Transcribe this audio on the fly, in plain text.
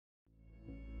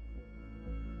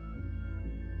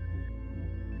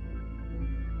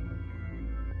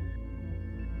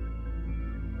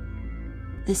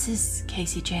This is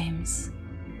Kasey James.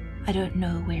 I don't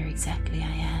know where exactly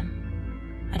I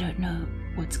am. I don't know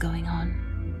what's going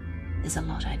on. There's a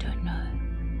lot I don't know.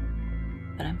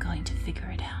 But I'm going to figure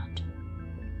it out.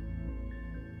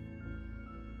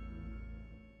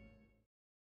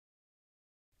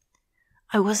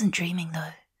 I wasn't dreaming,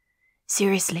 though.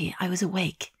 Seriously, I was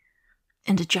awake,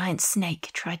 and a giant snake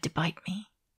tried to bite me.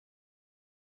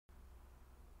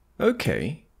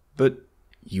 Okay, but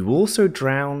you also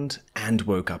drowned and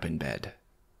woke up in bed.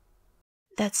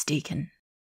 That's Deacon.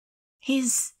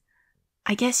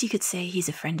 I guess you could say he's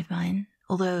a friend of mine,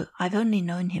 although I've only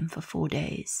known him for 4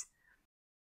 days.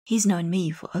 He's known me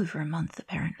for over a month,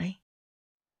 apparently.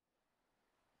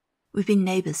 We've been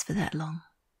neighbours for that long.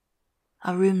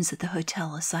 Our rooms at the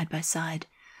hotel are side by side,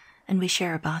 and we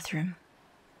share a bathroom.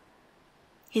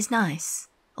 He's nice,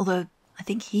 although I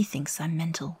think he thinks I'm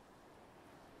mental.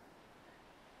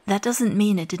 That doesn't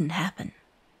mean it didn't happen,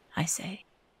 I say.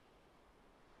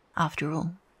 After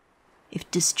all, if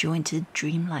disjointed,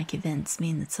 dreamlike events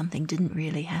mean that something didn't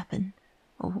really happen,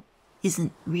 or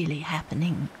isn't really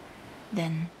happening,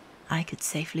 then I could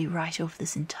safely write off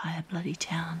this entire bloody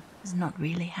town as not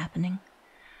really happening.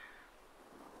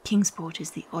 Kingsport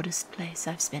is the oddest place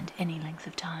I've spent any length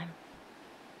of time.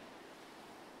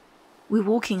 We're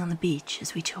walking on the beach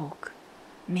as we talk.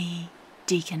 Me,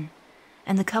 Deacon,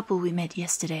 and the couple we met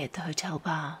yesterday at the hotel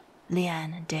bar,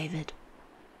 Leanne and David.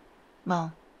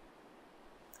 Well,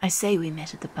 I say we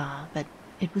met at the bar, but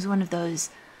it was one of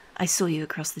those I saw you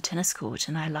across the tennis court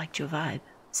and I liked your vibe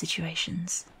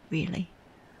situations, really.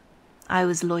 I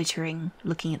was loitering,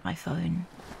 looking at my phone,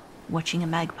 watching a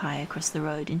magpie across the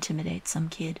road intimidate some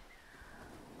kid,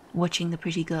 watching the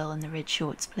pretty girl in the red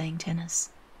shorts playing tennis.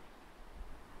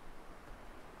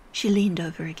 She leaned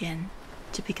over again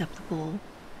to pick up the ball,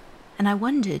 and I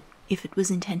wondered if it was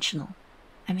intentional.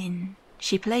 I mean,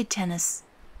 she played tennis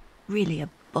really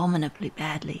abominably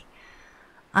badly.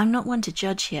 I'm not one to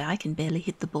judge here, I can barely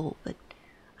hit the ball, but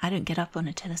I don't get up on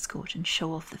a tennis court and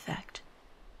show off the fact.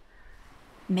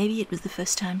 Maybe it was the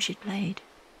first time she'd played.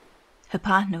 Her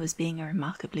partner was being a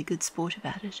remarkably good sport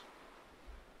about it.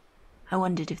 I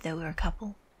wondered if they were a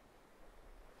couple.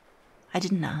 I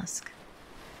didn't ask.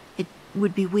 It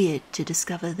would be weird to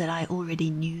discover that I already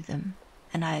knew them,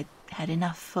 and I had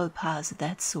enough faux pas of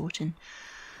that sort in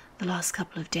the last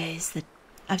couple of days that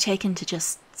I've taken to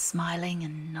just smiling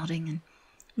and nodding and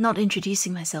not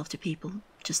introducing myself to people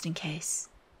just in case.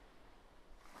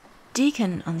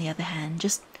 Deacon, on the other hand,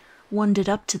 just wandered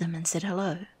up to them and said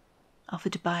hello,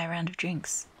 offered to buy a round of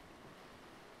drinks.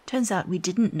 Turns out we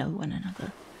didn't know one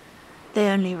another. They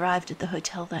only arrived at the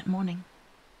hotel that morning.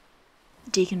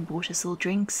 Deacon bought us all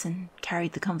drinks and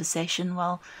carried the conversation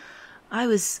while I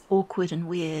was awkward and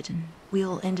weird, and we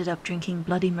all ended up drinking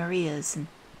Bloody Marias and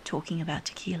talking about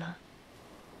tequila.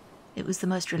 It was the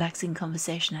most relaxing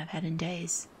conversation I've had in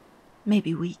days,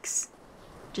 maybe weeks.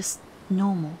 Just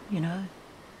normal, you know.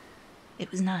 It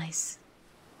was nice.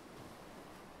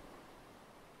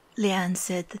 Leanne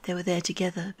said that they were there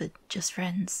together, but just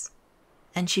friends,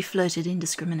 and she flirted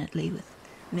indiscriminately with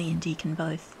me and Deacon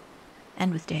both,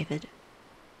 and with David.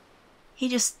 He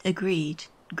just agreed,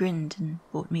 grinned, and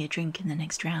bought me a drink in the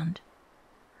next round.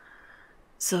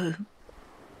 So,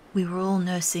 we were all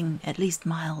nursing at least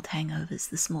mild hangovers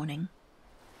this morning,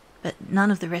 but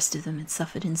none of the rest of them had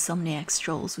suffered insomniac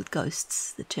strolls with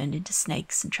ghosts that turned into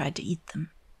snakes and tried to eat them,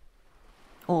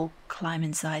 or climb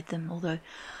inside them, although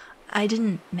I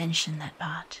didn't mention that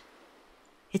part.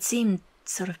 It seemed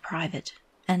sort of private,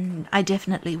 and I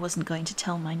definitely wasn't going to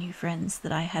tell my new friends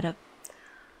that I had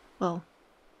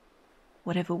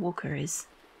whatever Walker is,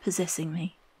 possessing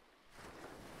me.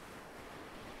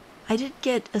 I did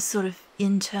get a sort of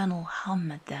internal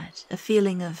hum at that, a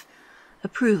feeling of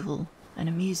approval and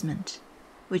amusement,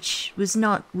 which was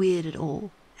not weird at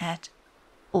all, at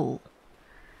all.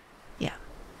 Yeah,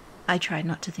 I tried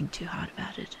not to think too hard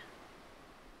about it.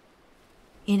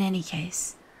 In any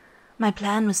case, my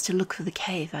plan was to look for the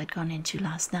cave I'd gone into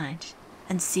last night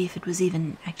and see if it was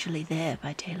even actually there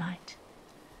by daylight.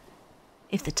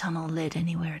 If the tunnel led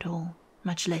anywhere at all,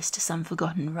 much less to some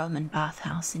forgotten Roman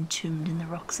bathhouse entombed in the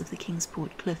rocks of the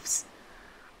Kingsport cliffs.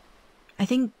 I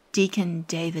think Deacon,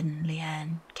 David, and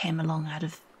Leanne came along out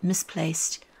of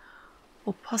misplaced,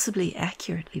 or possibly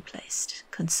accurately placed,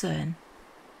 concern,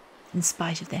 in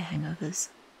spite of their hangovers.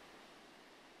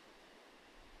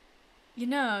 You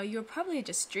know, you're probably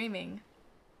just dreaming,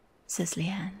 says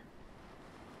Leanne.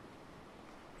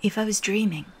 If I was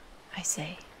dreaming, I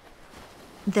say,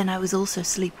 then I was also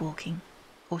sleepwalking,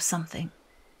 or something,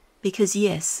 because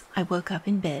yes, I woke up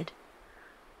in bed,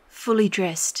 fully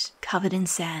dressed, covered in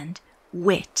sand,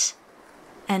 wet,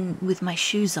 and with my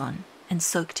shoes on and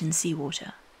soaked in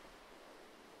seawater.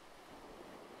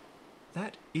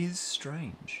 That is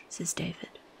strange, says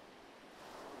David.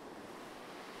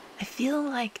 I feel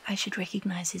like I should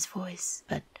recognize his voice,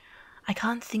 but I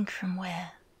can't think from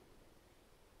where.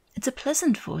 It's a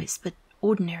pleasant voice, but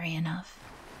ordinary enough.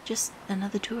 Just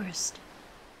another tourist.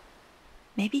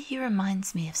 Maybe he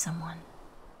reminds me of someone.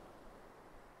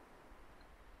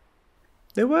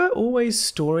 There were always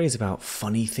stories about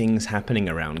funny things happening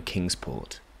around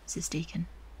Kingsport, says Deacon.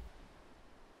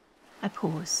 I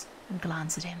pause and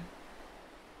glance at him.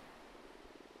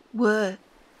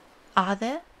 Are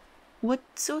there? What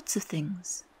sorts of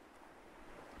things?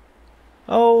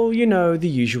 Oh, you know, the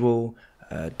usual.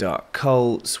 Dark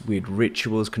cults, weird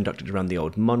rituals conducted around the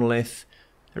old monolith.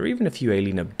 There are even a few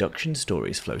alien abduction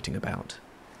stories floating about,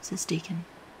 says Deacon.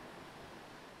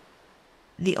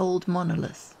 The old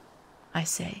monolith, I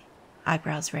say,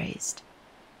 eyebrows raised.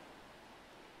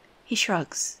 He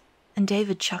shrugs, and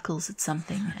David chuckles at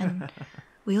something, and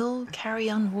we all carry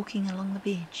on walking along the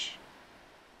beach.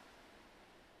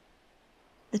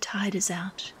 The tide is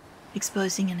out,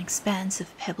 exposing an expanse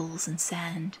of pebbles and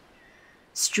sand,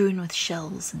 strewn with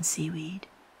shells and seaweed,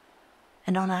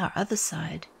 and on our other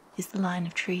side is the line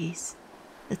of trees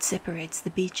that separates the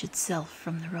beach itself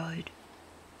from the road.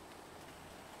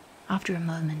 After a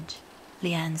moment,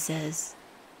 Leanne says,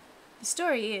 The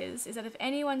story is that if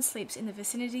anyone sleeps in the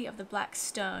vicinity of the Black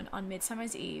Stone on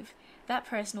Midsummer's Eve, that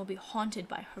person will be haunted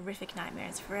by horrific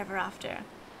nightmares forever after.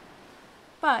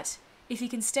 But if you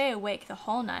can stay awake the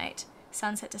whole night,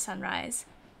 sunset to sunrise,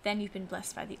 then you've been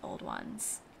blessed by the old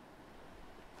ones.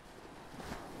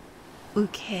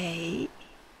 Okay,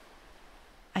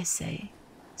 I say,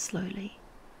 slowly.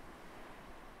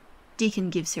 Deacon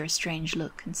gives her a strange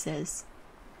look and says,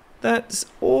 That's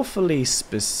awfully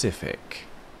specific.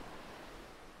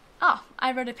 Ah,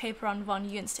 I wrote a paper on von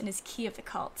Junst and his key of the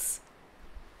cults.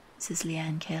 says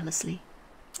Leanne carelessly.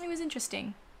 It was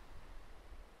interesting.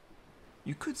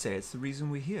 You could say it's the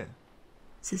reason we're here.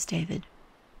 Says David.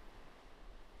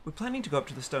 We're planning to go up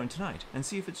to the stone tonight and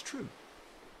see if it's true.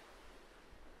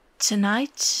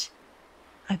 Tonight,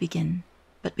 I begin,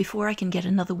 but before I can get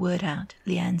another word out,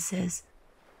 Leanne says,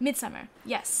 Midsummer,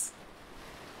 yes.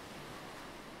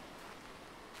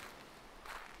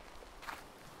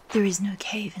 There is no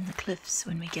cave in the cliffs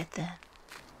when we get there.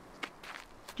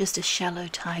 Just a shallow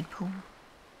tide pool,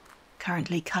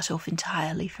 currently cut off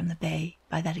entirely from the bay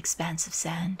by that expanse of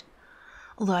sand,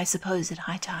 although I suppose at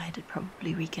high tide it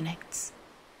probably reconnects.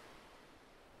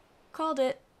 Called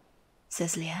it,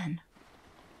 says Leanne.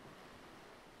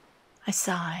 I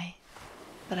sigh,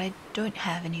 but I don't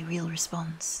have any real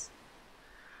response.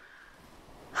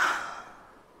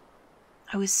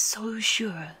 I was so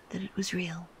sure that it was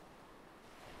real.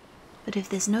 But if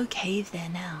there's no cave there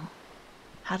now,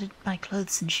 how did my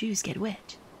clothes and shoes get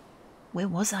wet? Where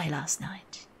was I last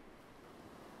night?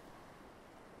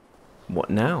 What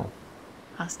now?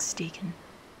 Asks Deacon.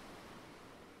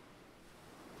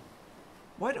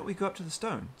 Why don't we go up to the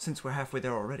stone, since we're halfway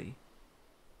there already?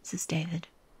 Says David.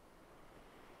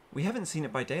 We haven't seen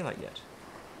it by daylight yet.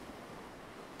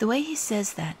 The way he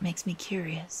says that makes me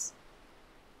curious.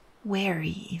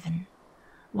 Wary, even.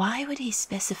 Why would he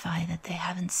specify that they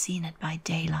haven't seen it by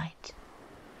daylight?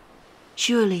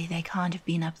 Surely they can't have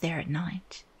been up there at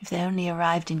night, if they only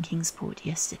arrived in Kingsport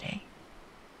yesterday.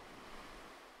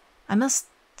 I must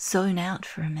zone out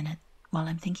for a minute while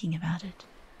I'm thinking about it.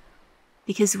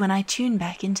 Because when I tune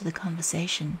back into the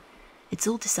conversation, it's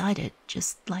all decided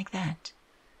just like that.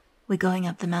 We're going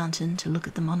up the mountain to look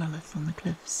at the monolith on the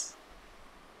cliffs.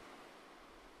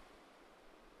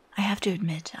 I have to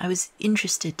admit, I was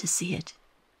interested to see it,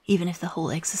 even if the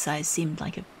whole exercise seemed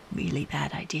like a really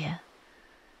bad idea.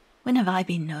 When have I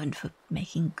been known for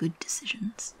making good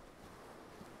decisions?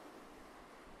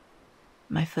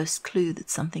 My first clue that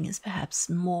something is perhaps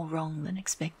more wrong than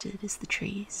expected is the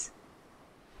trees.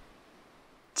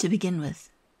 To begin with,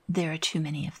 there are too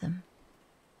many of them.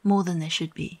 More than there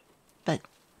should be, but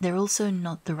they're also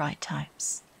not the right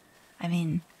types. I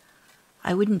mean,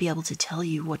 I wouldn't be able to tell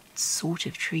you what sort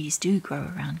of trees do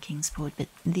grow around Kingsport, but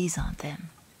these aren't them.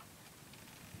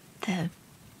 They're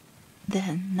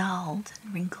gnarled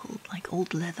and wrinkled like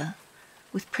old leather,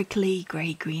 with prickly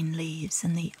grey-green leaves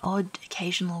and the odd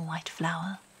occasional white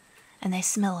flower, and they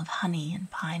smell of honey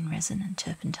and pine resin and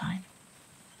turpentine.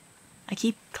 I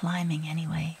keep climbing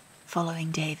anyway,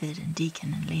 following David and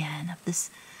Deacon and Leanne up this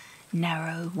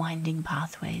narrow, winding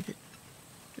pathway that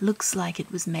looks like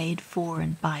it was made for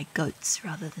and by goats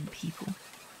rather than people.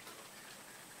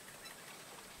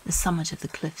 The summit of the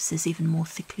cliffs is even more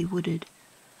thickly wooded,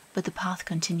 but the path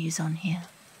continues on here,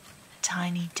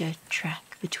 tiny dirt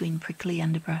track between prickly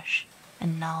underbrush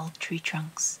and gnarled tree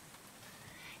trunks.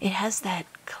 It has that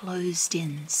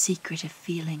closed-in, secretive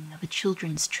feeling of a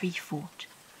children's tree fort,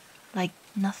 like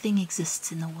nothing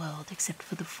exists in the world except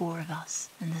for the four of us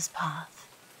and this path.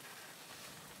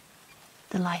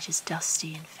 The light is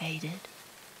dusty and faded,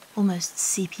 almost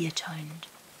sepia-toned,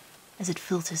 as it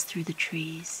filters through the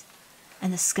trees,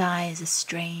 and the sky is a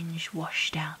strange,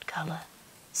 washed-out colour,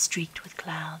 streaked with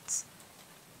clouds.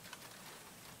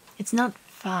 It's not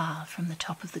far from the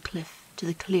top of the cliff to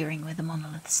the clearing where the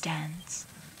monolith stands.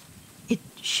 It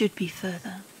should be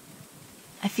further.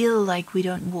 I feel like we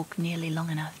don't walk nearly long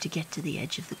enough to get to the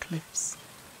edge of the cliffs.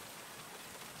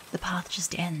 The path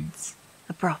just ends,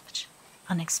 abrupt,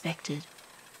 unexpected,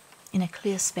 in a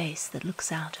clear space that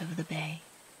looks out over the bay.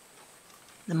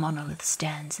 The monolith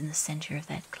stands in the centre of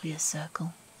that clear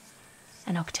circle,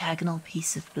 an octagonal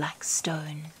piece of black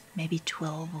stone, maybe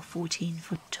 12 or 14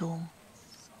 foot tall,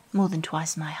 more than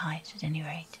twice my height at any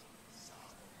rate.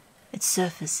 Its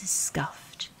surface is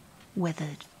scuffed,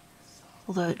 weathered,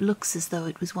 although it looks as though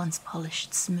it was once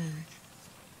polished smooth,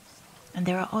 and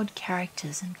there are odd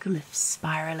characters and glyphs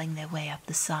spiralling their way up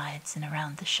the sides and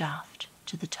around the shaft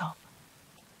to the top.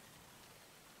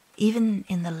 Even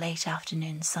in the late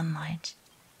afternoon sunlight...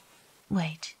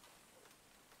 Wait,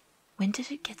 when did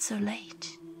it get so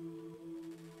late?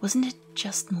 Wasn't it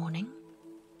just morning?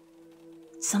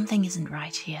 Something isn't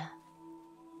right here.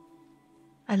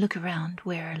 I look around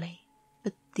warily,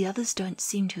 but the others don't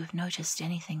seem to have noticed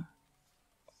anything.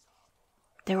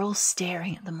 They're all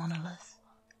staring at the monolith,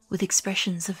 with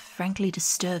expressions of frankly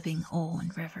disturbing awe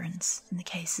and reverence in the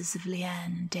cases of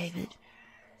Leanne and David,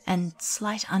 and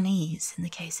slight unease in the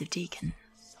case of Deacon.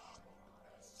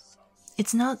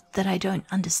 It's not that I don't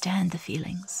understand the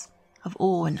feelings, of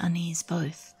awe and unease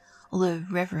both, although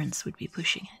reverence would be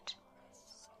pushing it.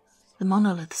 The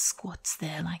monolith squats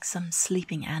there like some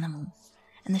sleeping animal,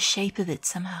 and the shape of it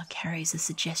somehow carries a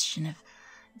suggestion of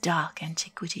dark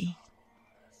antiquity,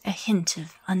 a hint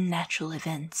of unnatural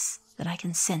events that I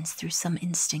can sense through some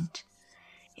instinct,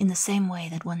 in the same way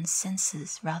that one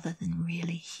senses rather than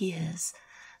really hears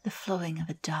the flowing of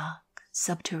a dark,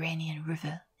 subterranean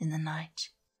river in the night.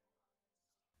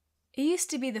 It used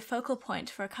to be the focal point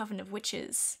for a coven of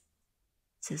witches,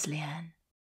 says Leanne.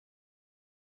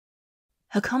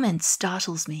 Her comment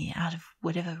startles me out of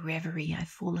whatever reverie I've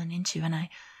fallen into, and I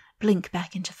blink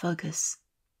back into focus.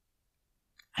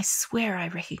 I swear I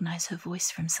recognize her voice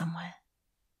from somewhere.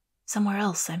 Somewhere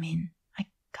else, I mean. I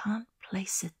can't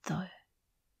place it, though.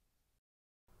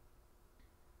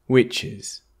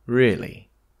 Witches,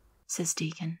 really? Says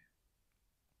Deacon.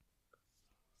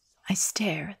 I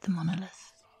stare at the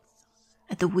monolith,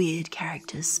 at the weird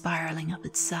characters spiraling up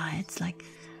its sides like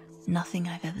nothing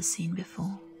I've ever seen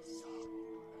before.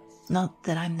 Not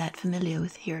that I'm that familiar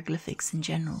with hieroglyphics in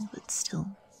general, but still.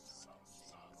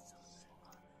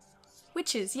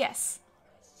 Witches, yes,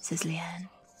 says Leanne.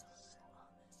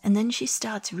 And then she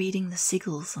starts reading the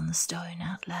sigils on the stone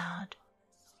out loud.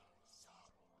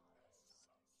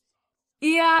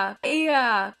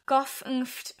 Ia gof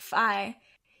fai,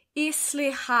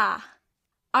 isliha,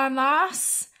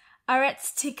 armaras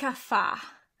arets tikafa,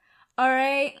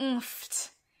 ore nft,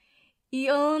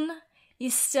 ion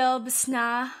yistel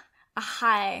bisna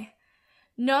ahai,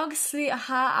 nogsli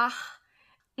aha ach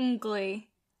ngli,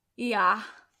 ia.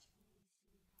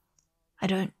 I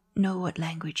don't know what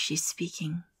language she's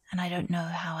speaking, and I don't know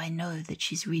how I know that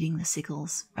she's reading the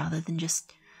sigils rather than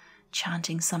just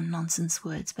chanting some nonsense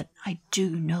words, but I do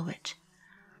know it.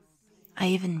 I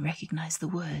even recognize the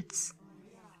words,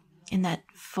 in that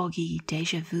foggy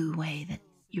déjà vu way that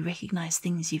you recognize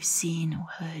things you've seen or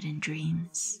heard in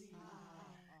dreams.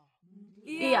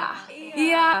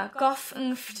 Ia gof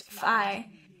fai,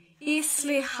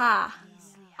 isliha,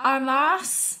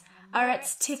 armaras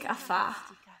arets tikafa,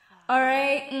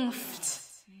 ore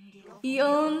nft,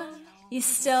 ion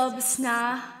yistel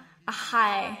bisna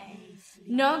ahai,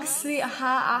 nogsli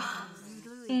aha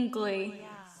ach ngli,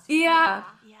 ia.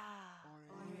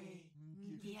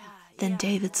 Then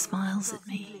David smiles at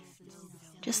me,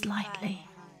 just lightly,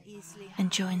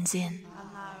 and joins in,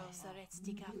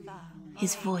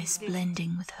 his voice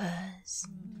blending with hers.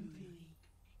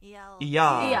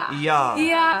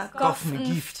 Ia, goffen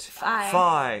gift,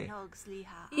 fai,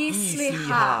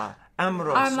 isliha,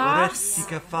 amros,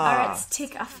 arets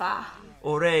tikafa,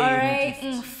 ore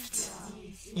nft,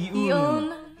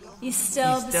 iun,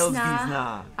 yistel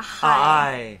bisna,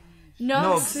 ahai,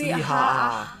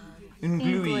 nogsliha,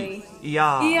 ungli,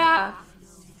 ia.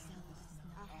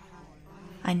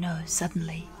 I know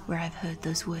suddenly where I've heard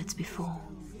those words before.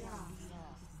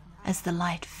 As the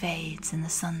light fades and the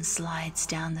sun slides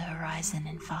down the horizon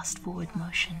in fast-forward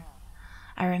motion,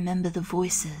 I remember the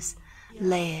voices,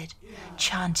 layered,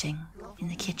 chanting in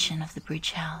the kitchen of the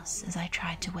bridge house as I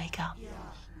tried to wake up.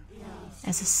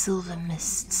 As a silver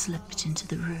mist slipped into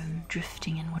the room,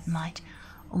 drifting in what might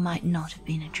or might not have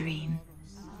been a dream,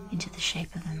 into the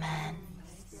shape of a man.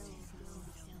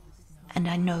 And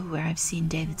I know where I've seen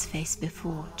David's face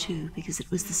before, too, because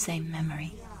it was the same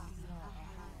memory.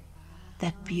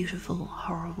 That beautiful,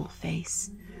 horrible face,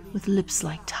 with lips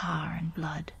like tar and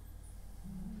blood.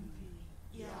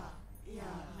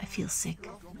 I feel sick.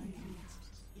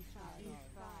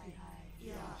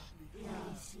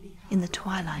 In the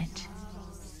twilight,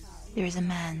 there is a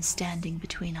man standing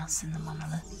between us and the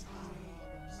monolith.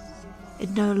 It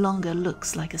no longer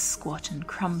looks like a squat and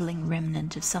crumbling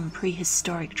remnant of some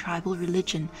prehistoric tribal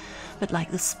religion, but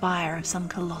like the spire of some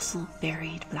colossal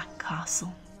buried black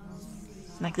castle.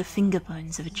 Like the finger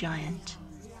bones of a giant,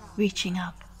 reaching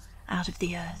up out of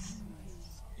the earth.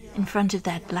 In front of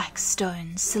that black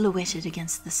stone, silhouetted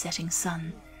against the setting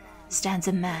sun, stands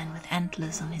a man with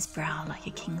antlers on his brow like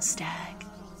a king stag.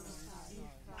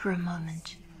 For a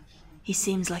moment, he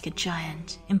seems like a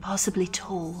giant, impossibly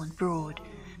tall and broad,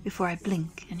 before I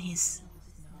blink and he's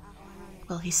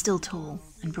still tall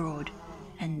and broad,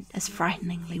 and as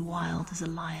frighteningly wild as a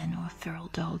lion or a feral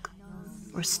dog,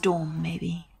 or a storm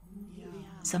maybe.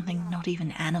 Something not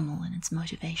even animal in its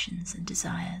motivations and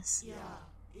desires.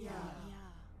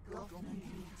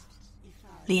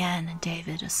 Leanne and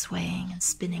David are swaying and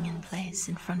spinning in place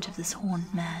in front of this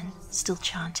horned man, still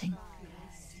chanting.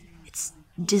 It's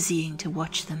dizzying to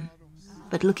watch them,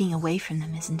 but looking away from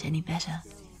them isn't any better.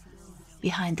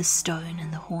 Behind the stone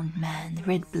and the horned man, the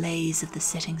red blaze of the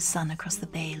setting sun across the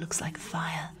bay looks like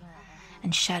fire,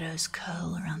 and shadows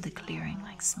curl around the clearing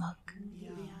like smoke.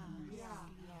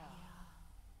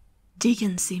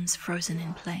 Deacon seems frozen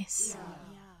in place,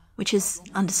 which is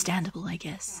understandable, I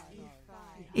guess.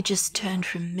 It just turned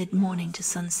from mid-morning to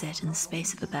sunset in the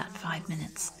space of about 5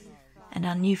 minutes, and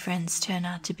our new friends turn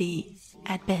out to be,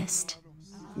 at best,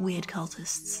 weird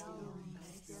cultists.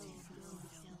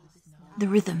 The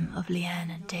rhythm of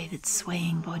Leanne and David's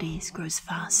swaying bodies grows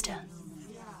faster,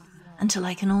 until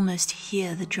I can almost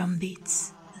hear the drum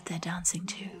beats that they're dancing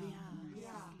to.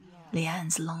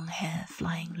 Leanne's long hair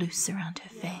flying loose around her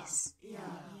face.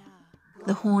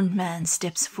 The horned man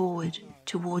steps forward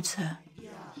towards her,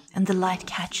 and the light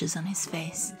catches on his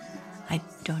face. I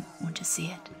don't want to see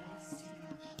it.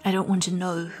 I don't want to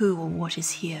know who or what is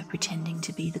here pretending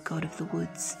to be the god of the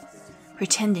woods.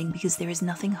 Pretending because there is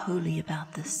nothing holy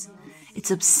about this.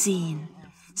 It's obscene,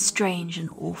 strange and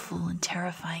awful and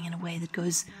terrifying in a way that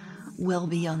goes well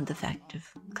beyond the fact of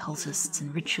cultists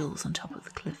and rituals on top of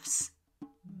the cliffs.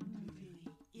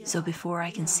 So before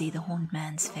I can see the horned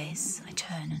man's face, I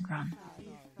turn and run.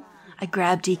 I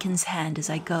grab Deacon's hand as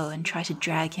I go and try to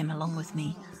drag him along with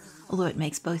me, although it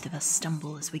makes both of us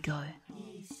stumble as we go.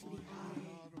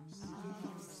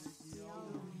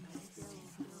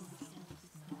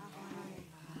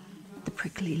 The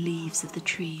prickly leaves of the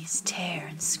trees tear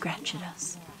and scratch at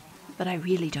us, but I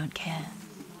really don't care.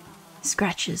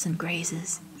 Scratches and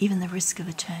grazes, even the risk of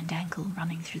a turned ankle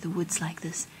running through the woods like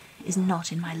this, is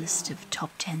not in my list of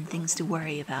top 10 things to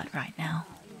worry about right now.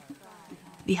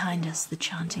 Behind us, the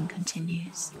chanting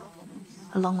continues,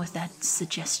 along with that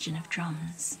suggestion of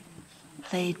drums,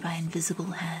 played by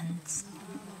invisible hands.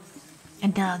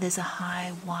 And now there's a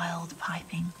high, wild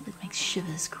piping that makes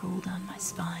shivers crawl down my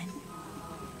spine.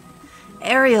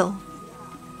 "Ariel!"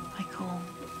 I call.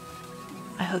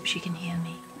 I hope she can hear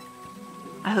me.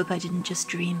 I hope I didn't just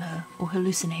dream her or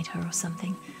hallucinate her or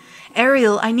something.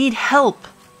 "Ariel, I need help!"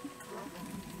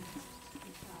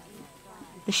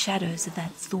 The shadows of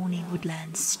that thorny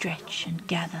woodland stretch and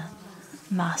gather,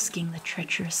 masking the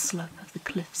treacherous slope of the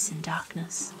cliffs in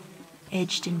darkness,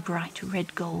 edged in bright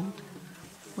red gold,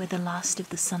 where the last of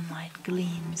the sunlight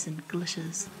gleams and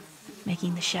glitters,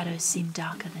 making the shadows seem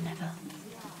darker than ever.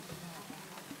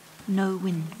 No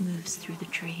wind moves through the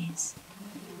trees,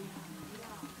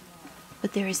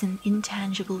 but there is an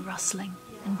intangible rustling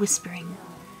and whispering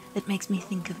that makes me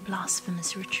think of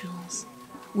blasphemous rituals,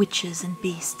 witches and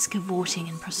beasts cavorting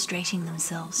and prostrating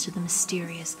themselves to the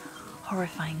mysterious,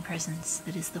 horrifying presence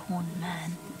that is the horned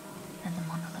man and the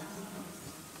monolith.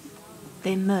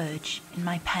 They merge in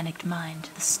my panicked mind,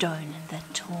 the stone and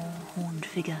that tall, horned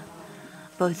figure,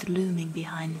 both looming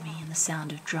behind me in the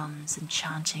sound of drums and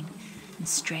chanting and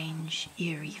strange,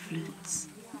 eerie flutes.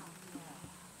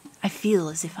 I feel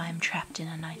as if I am trapped in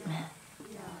a nightmare.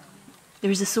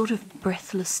 There is a sort of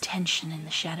breathless tension in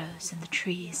the shadows and the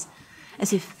trees,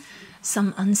 as if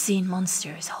some unseen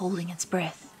monster is holding its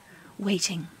breath,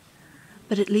 waiting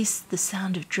But at least the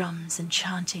sound of drums and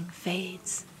chanting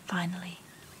fades, finally.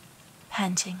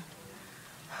 Panting,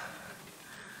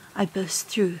 I burst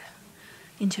through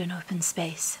into an open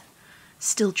space,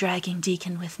 still dragging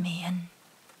Deacon with me, and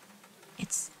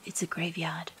it's a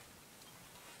graveyard.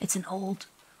 It's an old,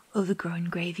 overgrown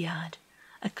graveyard,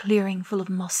 a clearing full of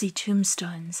mossy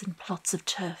tombstones and plots of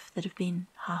turf that have been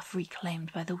half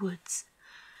reclaimed by the woods.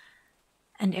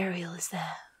 And Ariel is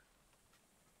there.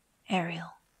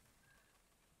 Ariel.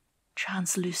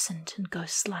 Translucent and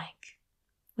ghost-like,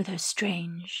 with her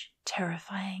strange,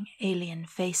 terrifying alien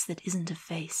face that isn't a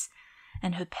face,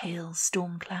 and her pale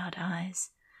storm cloud eyes,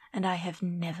 and I have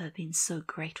never been so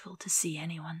grateful to see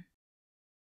anyone.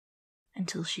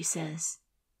 Until she says,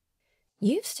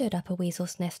 "You've stirred up a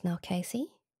weasel's nest now,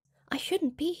 Kasey. I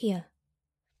shouldn't be here.